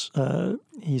Brian's,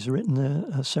 he's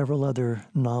written several other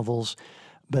novels,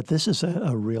 but this is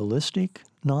a realistic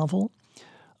novel.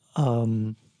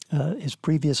 His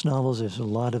previous novels, there's a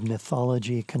lot of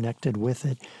mythology connected with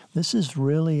it. This is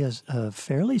really a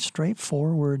fairly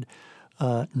straightforward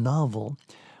novel,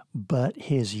 but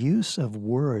his use of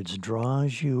words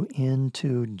draws you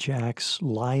into Jack's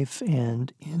life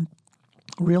and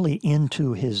really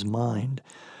into his mind.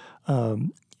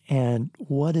 And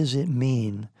what does it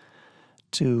mean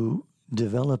to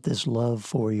develop this love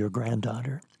for your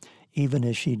granddaughter, even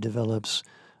as she develops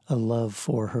a love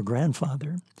for her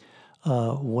grandfather,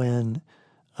 when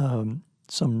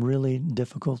some really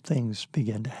difficult things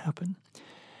begin to happen?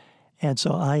 And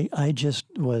so I just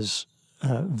was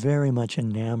very much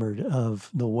enamored of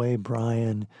the way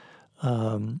Brian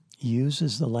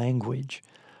uses the language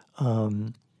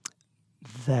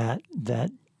that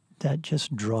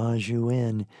just draws you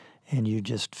in, and you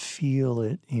just feel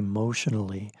it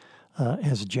emotionally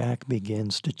as Jack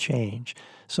begins to change.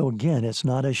 So again, it's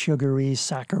not a sugary,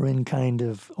 saccharine kind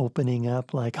of opening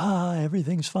up like,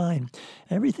 everything's fine.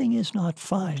 Everything is not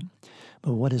fine.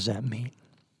 But what does that mean?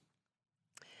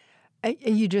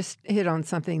 You just hit on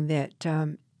something that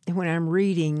when I'm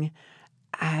reading,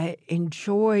 I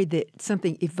enjoy that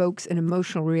something evokes an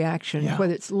emotional reaction,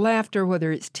 whether it's laughter, whether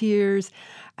it's tears.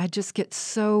 I just get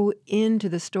so into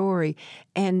the story.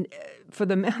 And for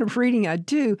the amount of reading I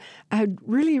do, I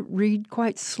really read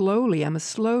quite slowly. I'm a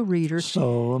slow reader.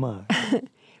 So am I.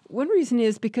 One reason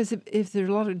is because if there's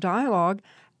a lot of dialogue,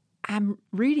 I'm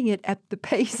reading it at the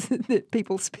pace that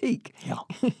people speak.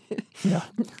 Yeah.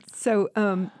 So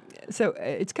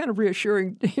it's kind of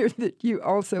reassuring to hear that you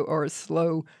also are a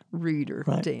slow reader,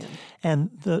 right. Dan.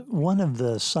 And one of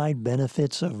the side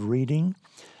benefits of reading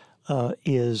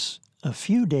is a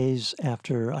few days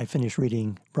after I finished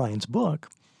reading Brian's book,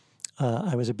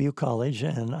 I was at Butte College,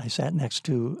 and I sat next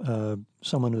to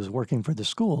someone who was working for the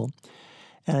school.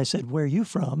 And I said, "Where are you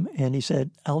from?" And he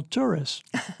said, "Alturas."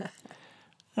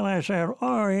 And I said,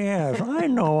 oh, yes, I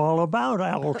know all about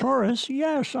Allosaurus.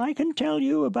 Yes, I can tell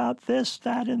you about this,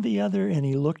 that, and the other. And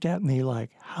he looked at me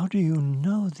like, how do you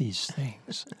know these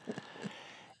things?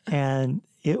 And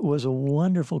it was a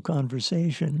wonderful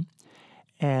conversation.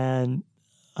 And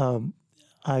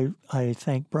I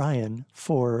thank Brian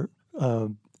for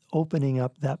opening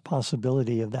up that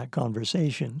possibility of that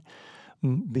conversation,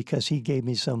 because he gave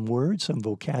me some words, some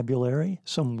vocabulary,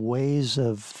 some ways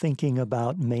of thinking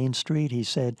about Main Street. He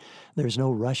said, there's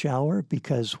no rush hour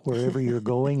because wherever you're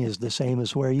going is the same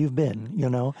as where you've been, you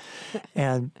know?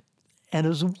 And it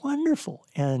was wonderful.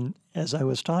 And as I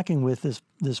was talking with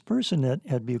this person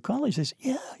at Butte College, they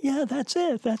said, yeah, that's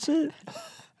it.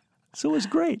 So it was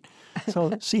great.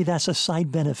 So, see, that's a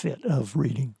side benefit of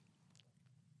reading.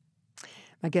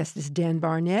 My guest is Dan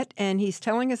Barnett, and he's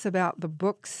telling us about the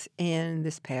books in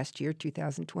this past year,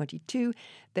 2022,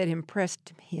 that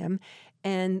impressed him,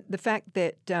 and the fact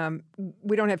that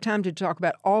we don't have time to talk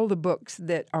about all the books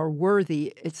that are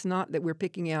worthy. It's not that we're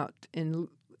picking out and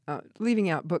leaving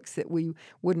out books that we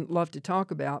wouldn't love to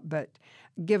talk about, but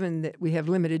given that we have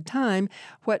limited time,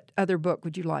 what other book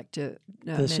would you like to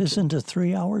This mention? Isn't a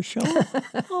 3-hour show?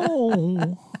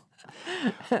 Oh.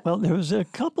 Well, there was a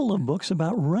couple of books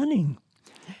about running.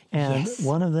 And Yes.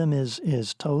 one of them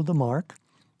is Toe the Mark,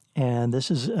 and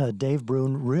this is Dave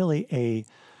Brune, really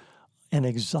an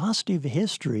exhaustive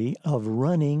history of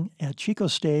running at Chico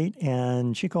State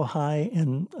and Chico High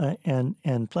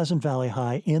and Pleasant Valley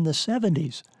High in the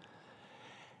 70s.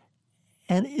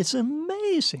 And it's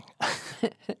amazing.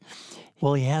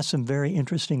 Well, he has some very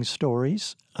interesting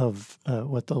stories of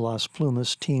what the Las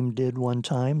Plumas team did one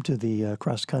time to the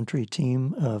cross-country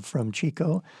team from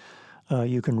Chico.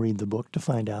 You can read the book to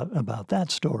find out about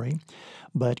that story.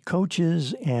 But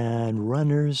coaches and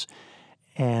runners,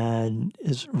 and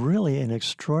it's really an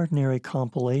extraordinary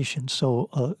compilation.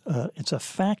 So it's a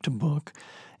fact book,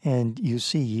 and you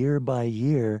see year by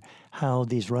year how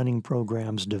these running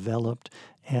programs developed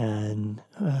and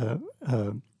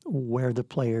where the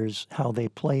players, how they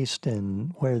placed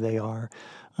and where they are.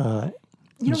 You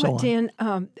know so what, on.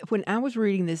 Dan? When I was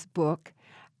reading this book,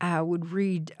 I would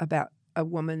read about a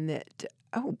woman that,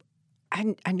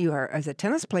 I knew her as a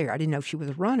tennis player. I didn't know if she was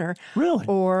a runner. Really?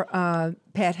 Or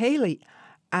Pat Haley.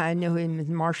 I know him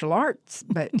in martial arts,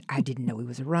 but I didn't know he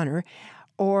was a runner.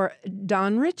 Or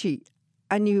Don Ritchie.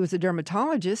 I knew he was a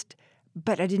dermatologist,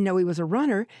 but I didn't know he was a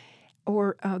runner.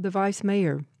 Or the vice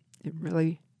mayor, a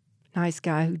really nice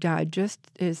guy who died just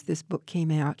as this book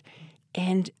came out.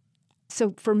 And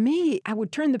so for me, I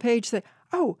would turn the page and say,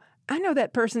 oh, I know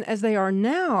that person as they are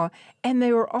now, and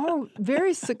they were all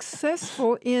very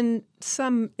successful in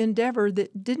some endeavor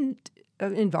that didn't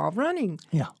involve running.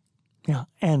 Yeah.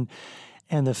 And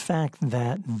the fact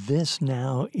that this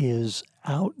now is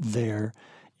out there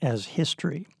as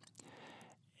history,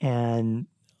 and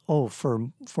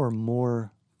for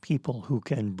more people who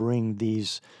can bring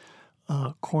these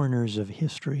corners of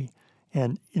history.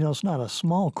 And, it's not a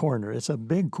small corner, it's a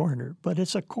big corner, but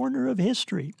it's a corner of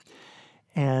history.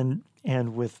 And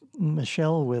with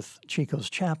Michelle, with Chico's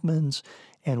Chapmans,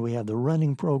 and we have the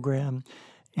running program,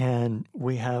 and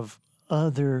we have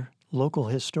other local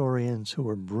historians who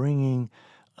are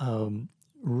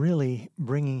really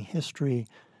bringing history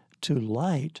to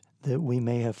light that we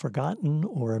may have forgotten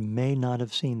or may not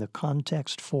have seen the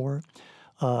context for.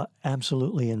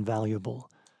 Absolutely invaluable.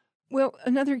 Well,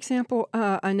 another example,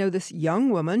 I know this young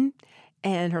woman,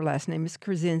 and her last name is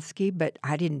Krasinski, but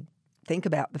I didn't think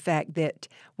about the fact that,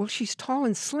 well, she's tall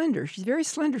and slender. She's very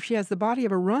slender. She has the body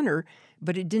of a runner,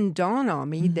 but it didn't dawn on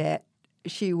me that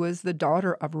she was the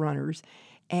daughter of runners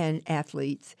and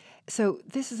athletes. So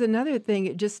this is another thing.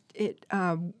 It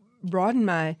broadened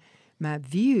my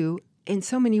view in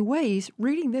so many ways,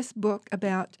 reading this book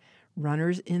about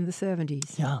runners in the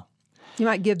 70s. Yeah. You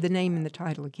might give the name and the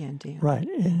title again, Dan. Right,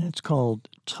 and it's called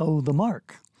Toe the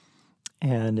Mark,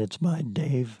 and it's by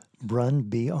Dave Brun,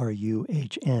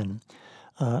 Bruhn.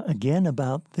 Again,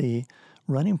 about the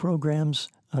running programs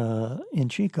in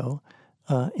Chico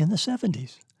in the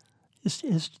 70s.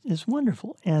 It's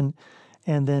wonderful. And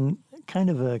then kind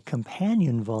of a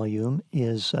companion volume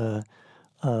is the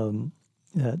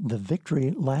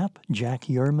Victory Lap, Jack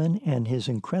Yerman, and his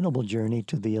incredible journey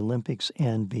to the Olympics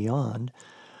and beyond.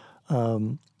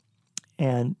 And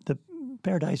the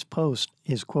Paradise Post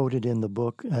is quoted in the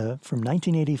book from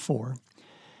 1984,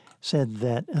 said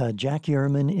that Jack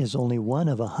Yerman is only one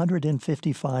of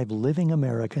 155 living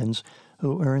Americans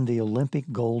who earned the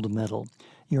Olympic gold medal.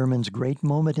 Yerman's great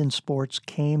moment in sports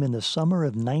came in the summer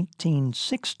of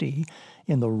 1960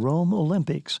 in the Rome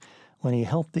Olympics when he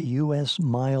helped the U.S.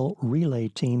 mile relay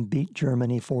team beat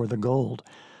Germany for the gold.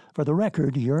 For the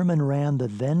record, Yearman ran the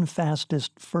then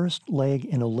fastest first leg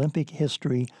in Olympic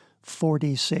history,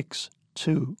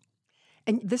 46.2.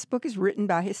 And this book is written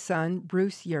by his son,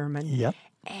 Bruce Yearman. Yep.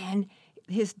 And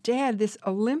his dad, this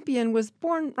Olympian, was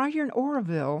born right here in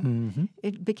Oroville. Mm-hmm.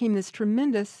 It became this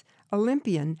tremendous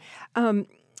Olympian.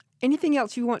 Anything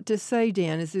else you want to say,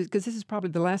 Dan? Because this is probably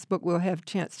the last book we'll have a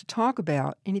chance to talk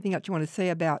about. Anything else you want to say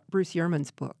about Bruce Yearman's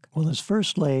book? Well, his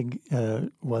first leg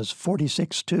was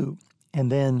 46.2.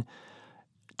 And then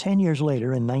 10 years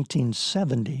later, in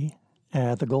 1970,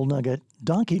 at the Gold Nugget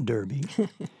Donkey Derby,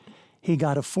 he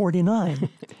got a 49.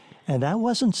 And that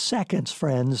wasn't seconds,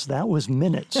 friends. That was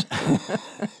minutes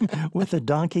with a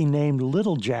donkey named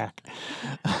Little Jack.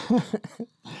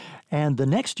 And the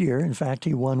next year, in fact,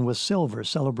 he won with silver,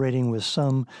 celebrating with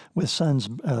sons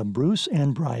Bruce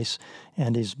and Bryce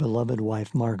and his beloved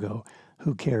wife, Margot,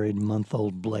 who carried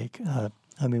month-old Blake. I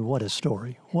mean, what a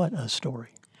story. What a story.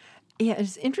 Yeah,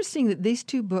 it's interesting that these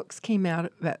two books came out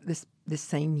about this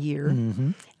same year.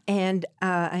 Mm-hmm. And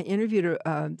I interviewed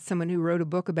someone who wrote a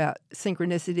book about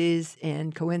synchronicities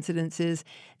and coincidences,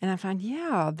 and I find,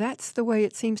 yeah, that's the way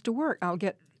it seems to work. I'll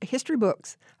get history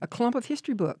books, a clump of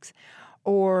history books,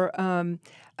 or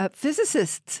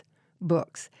physicists'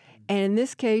 books. And in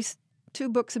this case, two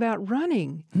books about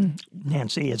running.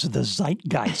 Nancy, it's the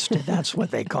zeitgeist. That's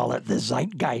what they call it, the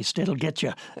zeitgeist. It'll get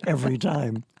you every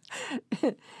time.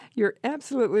 You're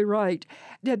absolutely right.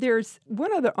 There's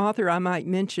one other author I might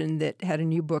mention that had a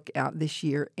new book out this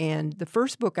year, and the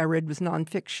first book I read was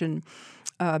nonfiction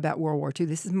about World War II.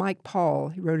 This is Mike Paul.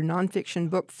 He wrote a nonfiction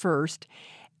book first,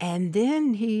 and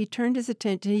then he turned his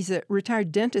attention. He's a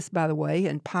retired dentist, by the way,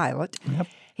 and pilot. Yep.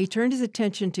 He turned his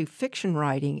attention to fiction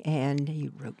writing, and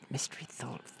he wrote mystery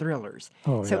thrillers.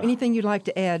 Oh, so yeah. anything you'd like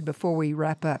to add before we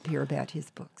wrap up here about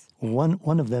his books?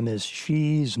 One of them is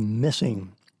She's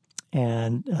Missing.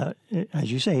 And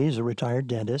as you say, he's a retired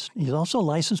dentist. He's also a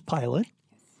licensed pilot.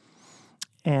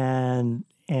 And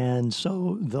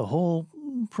so the whole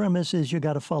premise is you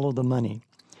got to follow the money.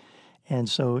 And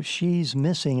so She's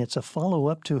Missing. It's a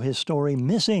follow-up to his story,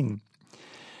 Missing.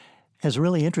 It's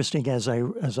really interesting as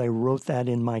I wrote that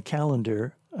in my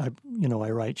calendar. I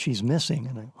write She's Missing.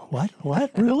 And what?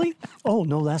 Really? Oh,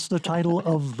 no, that's the title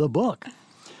of the book.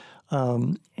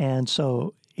 And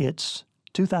so it's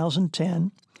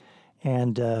 2010.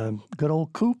 And good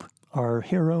old Coop, our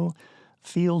hero,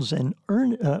 fields an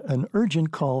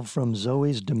urgent call from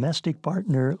Zoe's domestic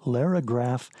partner, Lara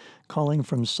Graff, calling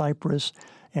from Cyprus,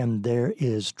 and there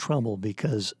is trouble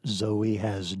because Zoe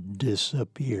has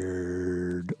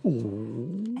disappeared.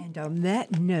 Ooh. And on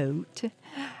that note,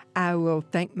 I will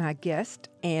thank my guest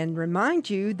and remind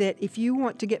you that if you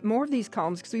want to get more of these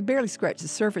columns, because we barely scratched the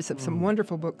surface of some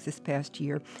wonderful books this past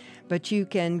year, but you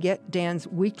can get Dan's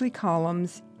weekly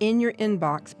columns in your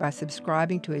inbox by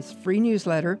subscribing to his free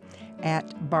newsletter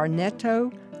at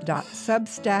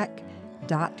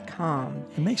barnetto.substack.com.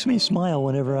 It makes me smile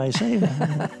whenever I say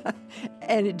that.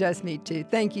 And it does me too.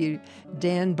 Thank you,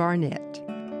 Dan Barnett.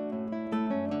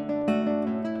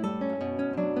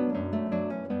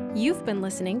 You've been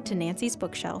listening to Nancy's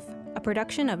Bookshelf, a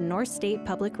production of North State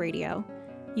Public Radio.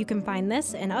 You can find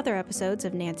this and other episodes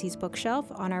of Nancy's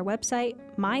Bookshelf on our website,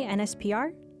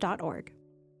 mynspr.org.